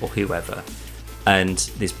whatever or whoever, and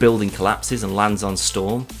this building collapses and lands on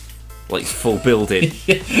Storm, like full building.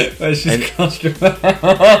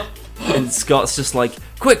 And Scott's just like,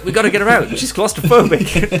 quick, we got to get her out. She's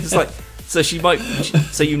claustrophobic. It's like, so she's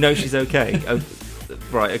okay. Oh,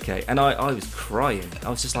 right, okay. And I was crying. I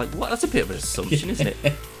was just like, what? That's a bit of an assumption, isn't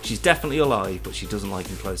it? She's definitely alive, but she doesn't like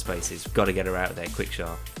enclosed spaces. Got to get her out of there, quick,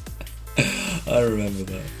 sharp. I remember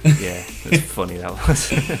that. Yeah, it's funny, that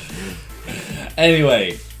was.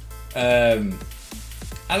 Anyway, and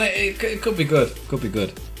it could be good. Could be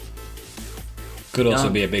good. Could also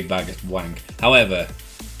be a big bag of wank. However,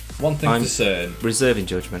 one thing for certain, reserving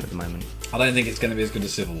judgment at the moment. I don't think it's going to be as good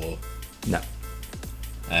as Civil War. No.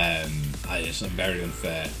 It's a very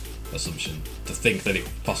unfair assumption to think that it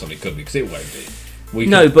possibly could be, because it won't be.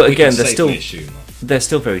 But again, they're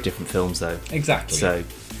still very different films, though. Exactly. So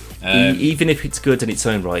even if it's good in its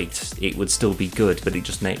own right, it would still be good, but it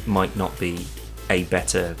just might not be a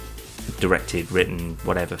better directed, written,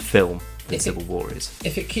 whatever film than Civil War is.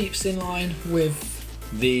 If it keeps in line with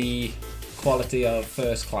the quality of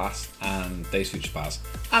First Class and Days of Future Past,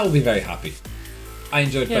 I will be very happy. I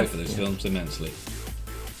enjoyed both of those films immensely.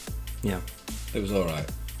 Yeah. It was alright.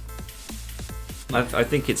 I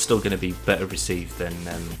think it's still going to be better received than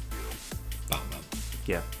Batman.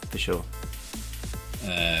 Yeah, for sure.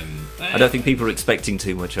 I don't think people are expecting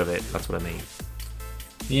too much of it. That's what I mean.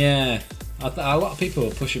 Yeah. A lot of people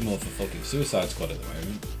are pushing more for fucking Suicide Squad at the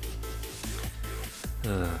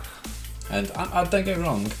moment. And I don't get me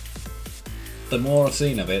wrong, the more I've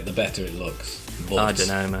seen of it, the better it looks. But I don't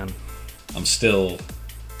know, man. I'm still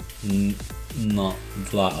not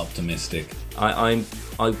that optimistic. I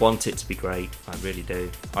want it to be great. I really do.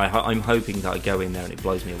 I'm hoping that I go in there and it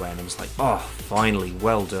blows me away, and I'm just like, oh, finally,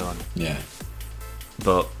 well done. Yeah.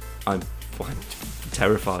 But I'm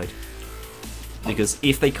terrified, because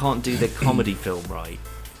if they can't do their comedy film right,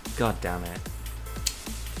 god damn it.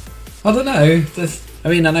 I don't know.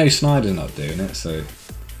 I know Snyder's not doing it, so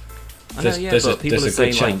but people are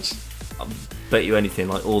saying, like, I bet you anything,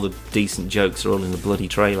 like, all the decent jokes are all in the bloody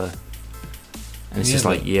trailer, and it's just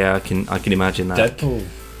like, I can imagine that. Deadpool.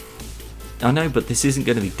 I know, but this isn't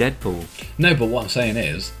going to be Deadpool. No, but what I'm saying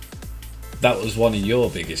is, that was one of your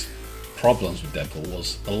biggest problems with Deadpool,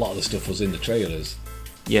 was a lot of the stuff was in the trailers.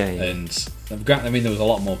 Yeah. And there was a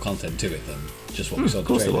lot more content to it than just what we saw in the trailers. Of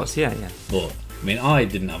course there was, yeah. But I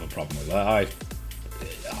didn't have a problem with that.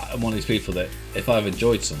 I'm one of these people that if I've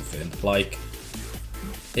enjoyed something, like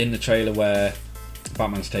in the trailer where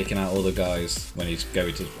Batman's taking out all the guys when he's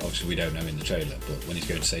going to, obviously we don't know in the trailer, but when he's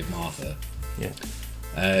going to save Martha,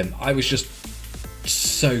 I was just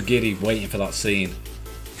so giddy waiting for that scene.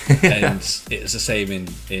 And it's the same in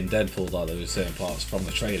Deadpool, that there were certain parts from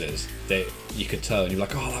the trailers that you could tell and you're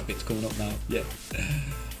like, oh, that bit's coming up now. Yeah.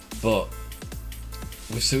 But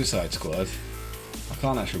with Suicide Squad, I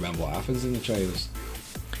can't actually remember what happens in the trailers.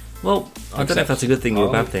 Well, I don't know if that's a good thing or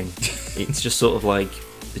a bad thing. It's just sort of like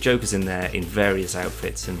the Joker's in there in various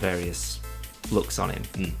outfits and various looks on him.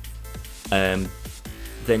 Then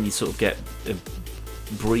you sort of get a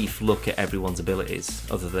brief look at everyone's abilities,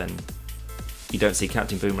 other than you don't see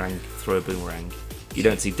Captain Boomerang throw a boomerang. You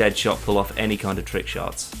don't see Deadshot pull off any kind of trick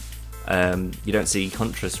shots. You don't see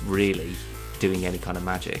Huntress really doing any kind of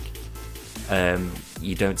magic.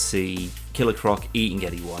 You don't see Killer Croc eating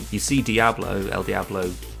anyone. You see Diablo, El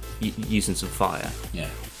Diablo, using some fire. Yeah.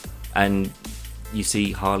 And you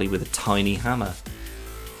see Harley with a tiny hammer.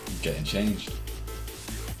 Getting changed.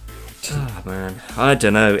 Oh man, I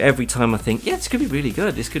don't know. Every time I think, yeah, this could be really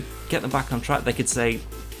good. This could get them back on track. They could say,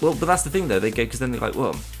 well, but that's the thing though. They go because then they're like,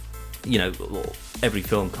 well, you know, every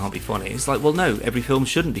film can't be funny. It's like, well, no, every film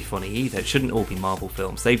shouldn't be funny either. It shouldn't all be Marvel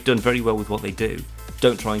films. They've done very well with what they do.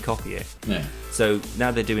 Don't try and copy it. Yeah. So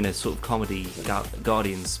now they're doing a sort of comedy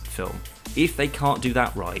Guardians film. If they can't do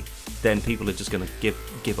that right, then people are just going to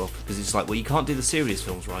give up, because it's like, well, you can't do the serious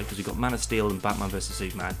films right, because you've got Man of Steel and Batman vs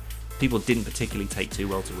Superman. People didn't particularly take too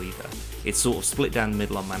well to either. It's sort of split down the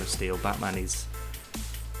middle on Man of Steel. Batman is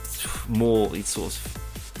more, it's sort of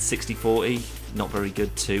 60-40, not very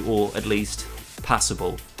good to, or at least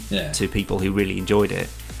passable to people who really enjoyed it.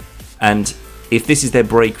 And if this is their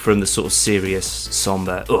break from the sort of serious,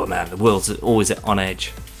 somber, oh man, the world's always on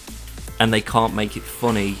edge, and they can't make it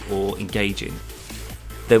funny or engaging,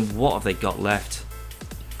 then what have they got left?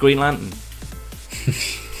 Green Lantern.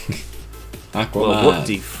 Aquaman. Well, what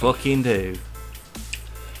do you fucking do?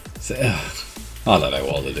 So, I don't know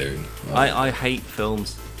what they're doing. I hate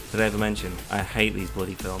films that I ever mention. I hate these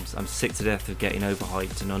bloody films. I'm sick to death of getting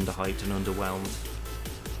overhyped and underhyped and underwhelmed.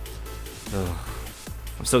 Ugh.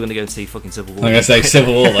 I'm still going to go and see fucking Civil War. I'm going to say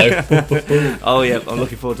Civil War though. Oh yeah, I'm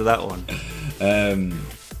looking forward to that one.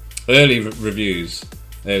 Early previews,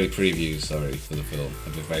 for the film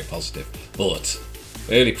have been very positive. But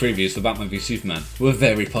early previews for Batman v Superman were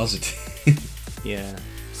very positive. Yeah,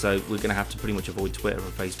 so we're going to have to pretty much avoid Twitter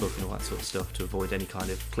and Facebook and all that sort of stuff to avoid any kind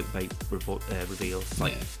of clickbait reveals.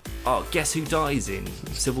 Like, oh, guess who dies in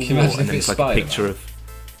Civil War? And then it's like a picture of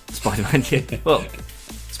Spider-Man. Yeah. Well,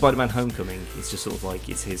 Spider-Man Homecoming is just sort of like,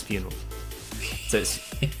 it's his funeral. So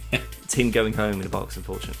it's him going home in a box,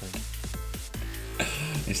 unfortunately.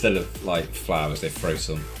 Instead of like flowers, they throw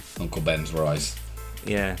some Uncle Ben's rice.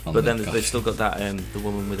 Yeah, but then they've still got that the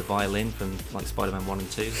woman with a violin from like Spider-Man 1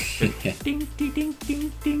 and 2. Yeah. Ding, ding, ding,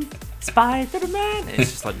 ding, ding, Spider-Man. It's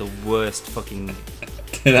just like the worst fucking.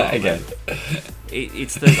 Do that again.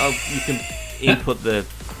 It's the you can input the.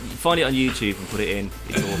 Find it on YouTube and put it in.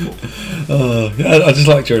 It's awful. Oh, yeah, I just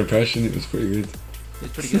liked your impression. It was pretty good.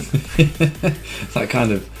 It's pretty good. It's like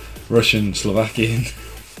kind of Russian, Slovakian.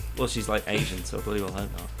 Well, she's like Asian, so I bloody well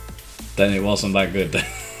hope not. Then it wasn't that good.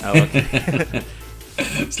 Oh, okay.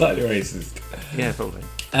 Slightly racist. Yeah, probably.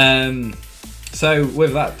 So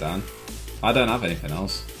with that, Dan, I don't have anything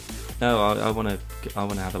else. No, I want to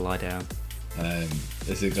have a lie down.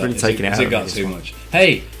 Has it got too much?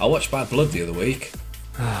 Hey, I watched Bad Blood the other week.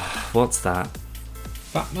 What's that?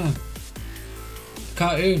 Batman.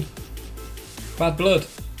 Cartoon. Bad Blood.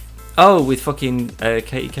 Oh, with fucking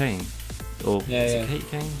Katie Kane. Or is yeah. it Katie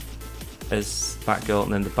Kane? As Batgirl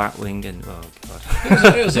and then the Batwing and oh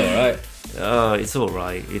god. It was alright. Oh, it's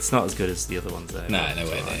alright. It's not as good as the other ones though. No,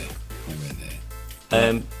 nowhere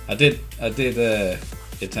near. I did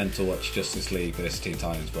intend to watch Justice League vs Teen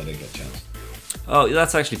Titans, but I didn't get a chance. Oh,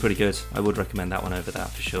 that's actually pretty good. I would recommend that one over that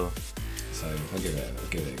for sure. So I'll give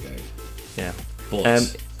it a go. Yeah.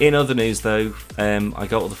 But in other news though, I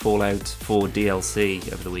got all the Fallout 4 DLC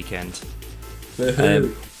over the weekend.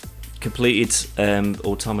 Completed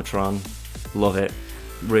Automatron. Love it.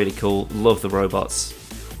 Really cool. Love the robots.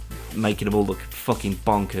 Making them all look fucking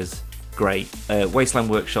bonkers. Great. Wasteland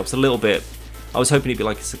Workshop's a little bit. I was hoping it'd be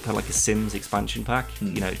like kind of like a Sims expansion pack.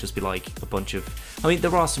 You know, it'd just be like a bunch of. I mean,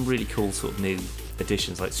 there are some really cool sort of new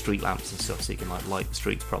additions like street lamps and stuff, so you can like light the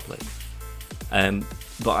streets properly.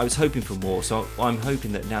 But I was hoping for more, so I'm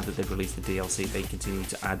hoping that now that they've released the DLC, they continue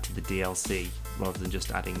to add to the DLC rather than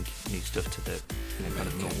just adding new stuff to the kind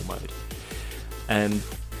of normal mode.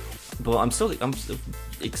 But I'm still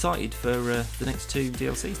excited for the next 2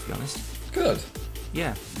 DLCs, to be honest. good.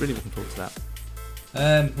 Yeah, really looking forward to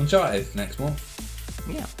that. Uncharted next month.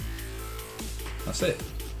 Yeah. That's it.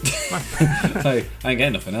 So I ain't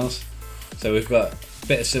getting nothing else. So we've got a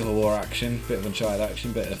bit of Civil War action, bit of Uncharted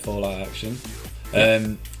action, bit of Fallout action.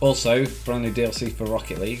 Also, brand new DLC for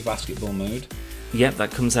Rocket League basketball mode. Yep,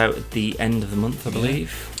 that comes out at the end of the month, I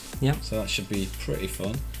believe. Yeah. So that should be pretty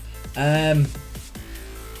fun. And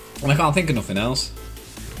I can't think of nothing else.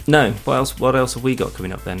 No. What else have we got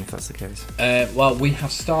coming up then, if that's the case? Well, we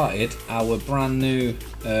have started our brand new.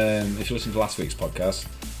 If you listen to last week's podcast,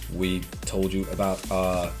 we told you about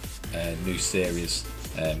our new series,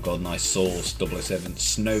 GoldenEye Source 007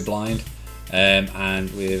 Snowblind,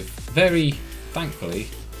 and we've very thankfully,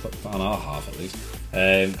 on our half at least,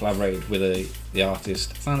 collaborated with the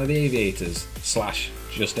artist Sound of the Aviators /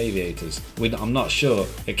 Just Aviators. I'm not sure.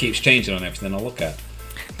 It keeps changing on everything I look at.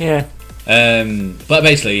 Yeah. But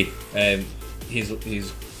basically,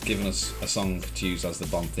 he's given us a song to use as the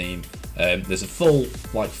Bond theme. There's a full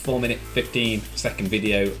 4-minute 15-second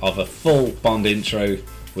video of a full Bond intro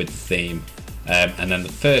with the theme, and then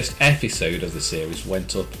the first episode of the series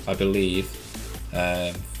went up, I believe,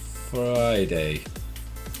 Friday.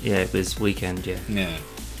 Yeah, it was weekend. Yeah.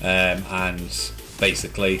 And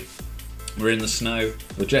basically, we're in the snow.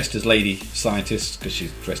 We're dressed as lady scientists because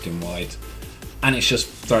she's dressed in white, and it's just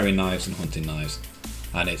throwing knives and hunting knives,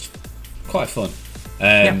 and it's quite fun.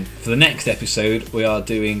 For the next episode, we are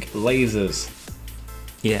doing lasers.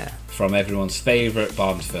 Yeah. From everyone's favourite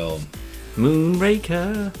Bond film,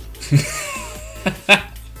 Moonraker.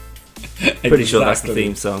 Pretty sure that's the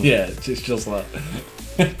theme song. Yeah, it's just like.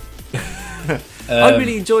 I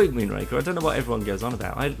really enjoyed Moonraker. I don't know what everyone goes on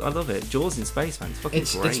about. I love it. Jaws in space, man. It's fucking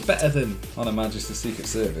great. It's better than On Her Majesty's Secret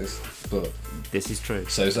Service, but this is true.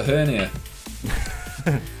 So's a hernia.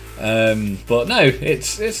 But no,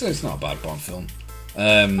 it's not a bad Bond film.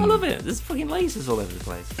 I love it. There's fucking lasers all over the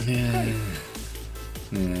place. Yeah.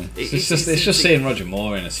 It's just seeing Roger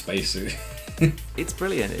Moore in a spacesuit. It's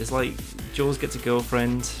brilliant. It's like Jaws gets a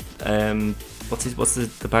girlfriend. What's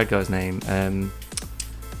the bad guy's name?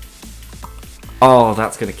 Oh,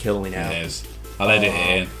 that's gonna kill me now. It is. I'll edit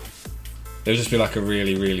it in. It'll just be like a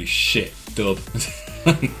really, really shit dub.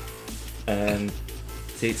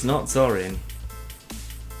 See, it's not Zorin.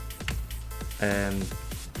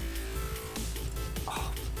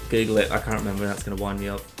 Google it. I can't remember. That's gonna wind me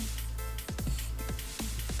up.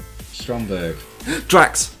 Stromberg.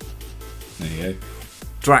 Drax. There you go.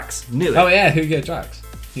 Drax. Knew it. Oh yeah, Hugo Drax.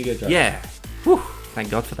 Yeah. Whew. Thank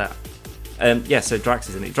God for that. So Drax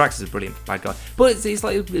is in it. Drax is a brilliant bad guy, but it's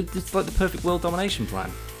like the perfect world domination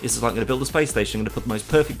plan. It's just like I'm going to build a space station. I'm going to put the most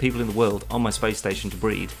perfect people in the world on my space station to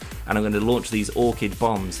breed, and I'm going to launch these orchid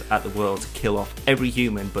bombs at the world to kill off every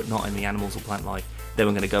human, but not any animals or plant life. Then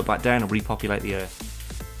we're going to go back down and repopulate the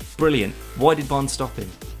Earth. Brilliant. Why did Bond stop him?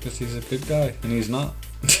 Because he's a good guy, and he's not.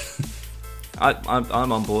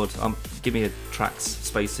 I'm on board. Give me a Drax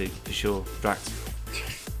spacesuit for sure. Drax.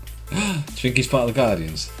 Do you think he's part of the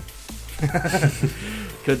Guardians?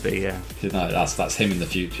 Could be, yeah. No, that's him in the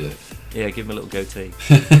future. Yeah, give him a little goatee.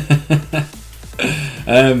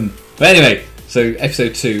 But anyway, so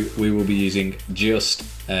episode 2, we will be using just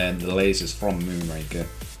the lasers from Moonraker.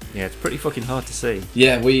 Yeah, it's pretty fucking hard to see.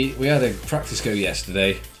 Yeah, we had a practice go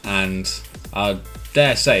yesterday, and I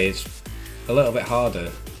dare say it's a little bit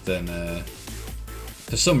harder than.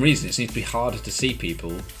 For some reason, it seems to be harder to see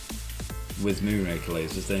people with Moonraker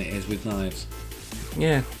lasers than it is with knives.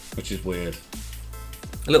 Yeah. Which is weird.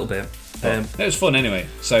 A little bit. It was fun anyway.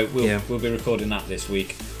 So we'll be recording that this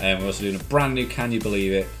week. We're also doing a brand new Can You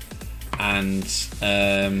Believe It? And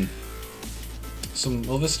some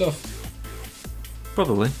other stuff.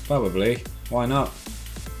 Probably. Why not?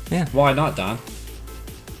 Yeah. Why not, Dan?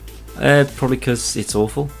 Probably because it's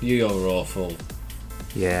awful. You're awful.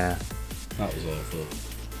 Yeah. That was awful.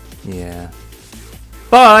 Yeah.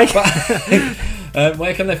 Bye!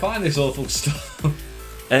 Where can they find this awful stuff?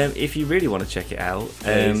 If you really want to check it out,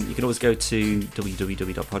 you can always go to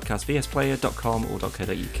www.podcastvsplayer.com or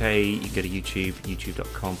 .co.uk. You can go to YouTube,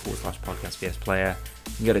 youtube.com/podcastvsplayer.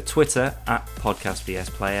 You can go to Twitter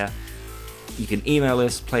 @podcastvsplayer. You can email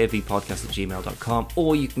us, playervpodcast@gmail.com,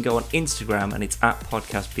 or you can go on Instagram and it's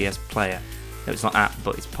 @podcastvsplayer. No, it's not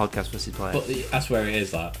but it's podcast versus player. But that's where it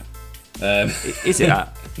is at. Is it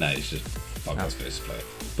at? No, it's just podcast versus player.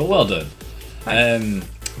 But well done.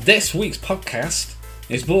 This week's podcast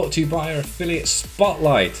is brought to you by our affiliate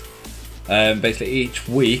Spotlight. Basically, each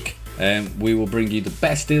week we will bring you the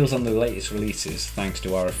best deals on the latest releases thanks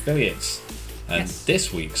to our affiliates. And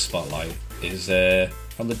this week's Spotlight is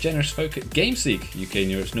from the generous folk at GameSeek, UK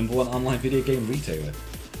and Europe's #1 online video game retailer.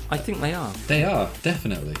 I think they are. They are,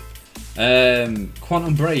 definitely.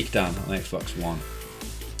 Quantum Breakdown on Xbox One.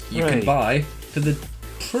 You can buy for the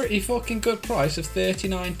pretty fucking good price of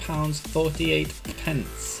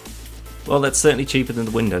 £39.48. Well, that's certainly cheaper than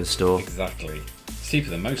the Windows Store. Exactly. It's cheaper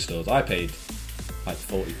than most stores. I paid like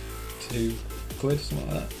 42 quid,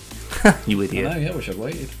 something like that. You idiot. I know, yeah, wish I'd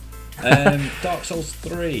waited. Dark Souls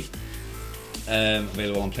 3.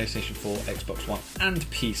 Available on PlayStation 4, Xbox One and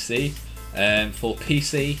PC. For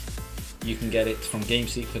PC, you can get it from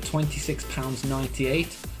GameSeek for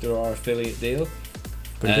 £26.98 through our affiliate deal.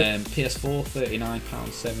 PS4,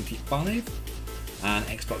 £39.75. And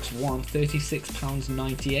Xbox One,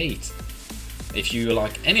 £36.98. If you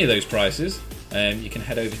like any of those prices, you can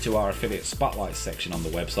head over to our affiliate spotlight section on the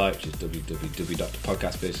website, which is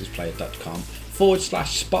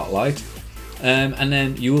www.podcastbusinessplayer.com/spotlight. And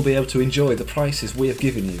then you will be able to enjoy the prices we have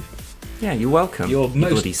given you. Yeah, you're welcome. You're you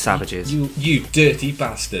bloody savages. You dirty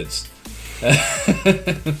bastards.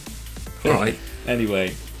 Right.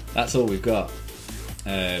 Anyway, that's all we've got.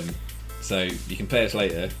 So you can pay us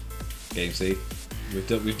later, GameSeek.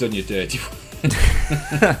 We've done your dirty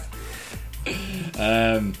one.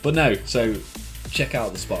 But no, so check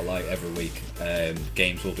out the spotlight every week.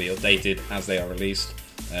 Games will be updated as they are released,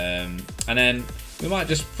 and then we might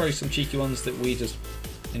just throw some cheeky ones that we just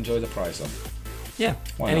enjoy the price of. Yeah.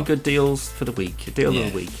 Why Any not? good deals for the week? A deal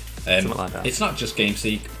of the week. Something like that. It's not just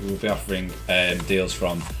GameSeek. We'll be offering deals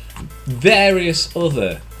from various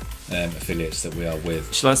other affiliates that we are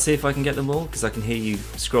with. Shall I see if I can get them all? Because I can hear you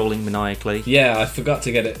scrolling maniacally. Yeah, I forgot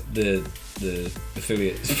to get the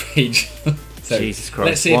affiliate page. So Jesus Christ!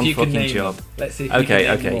 let's see one if you fucking can name job. them. Let's see if you Okay, can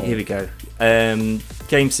name okay. them all. Here we go.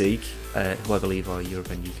 GameSeek, who I believe are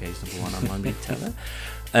Europe and UK's #1 online retailer.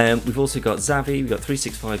 We've also got Zavvi, we've got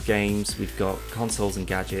 365 Games, we've got Consoles and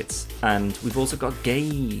Gadgets, and we've also got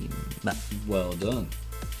Game. Well done.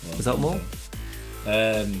 Was that more?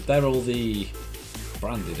 They're all the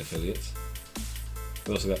branded affiliates.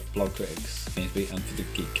 We've also got Blog Critics, GamesBeat, and For the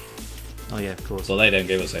Geek. Oh yeah, of course. So they don't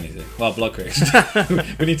give us anything. Well, Blog Critics.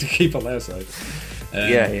 We need to keep on their side.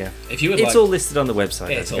 Yeah. If you would It's like, all listed on the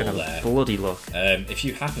website. It's so go all and have a there. bloody look. if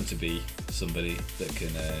you happen to be somebody that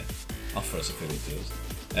can offer us affiliate deals,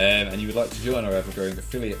 and you would like to join our ever-growing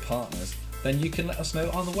affiliate partners, then you can let us know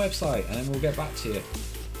on the website, and then we'll get back to you.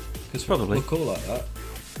 Because Probably. we're cool like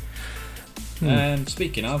that.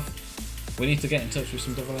 Speaking of, we need to get in touch with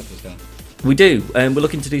some developers, Dan. We do. We're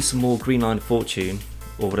looking to do some more Green Line of Fortune,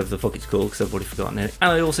 or whatever the fuck it's called, because I've already forgotten it.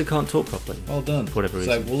 And I also can't talk properly. Well done. For whatever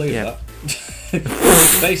So reason. we'll leave Yeah. that.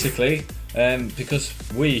 Basically, because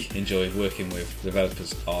we enjoy working with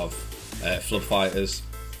developers of Flood Fighters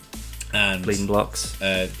and Bleeding Blocks,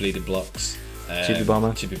 Bleeding Blocks, Chibi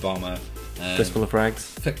Bomber, Fistful of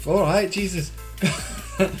Frags, all right, Jesus.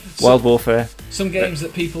 Wild Warfare. Some games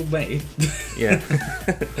that people made. Yeah.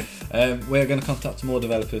 We're going to contact more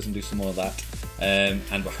developers and do some more of that, and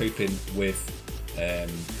we're hoping with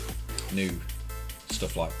new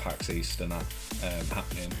stuff like PAX East and that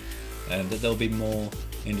happening, that there'll be more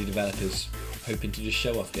indie developers hoping to just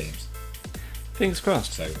show off games. Fingers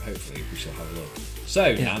crossed. So hopefully we shall have a look.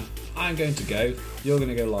 So Dan, I'm going to go. You're going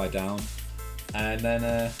to go lie down, and then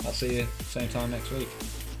I'll see you same time next week.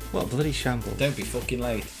 What a bloody shambles. Don't be fucking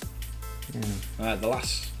late. Yeah.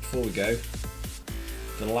 Before we go,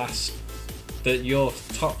 your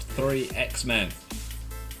top 3 X-Men.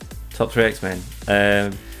 Top 3 X-Men.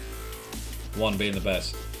 One being the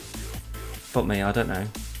best. Fuck me, I don't know.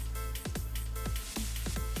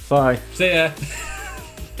 Bye. See ya.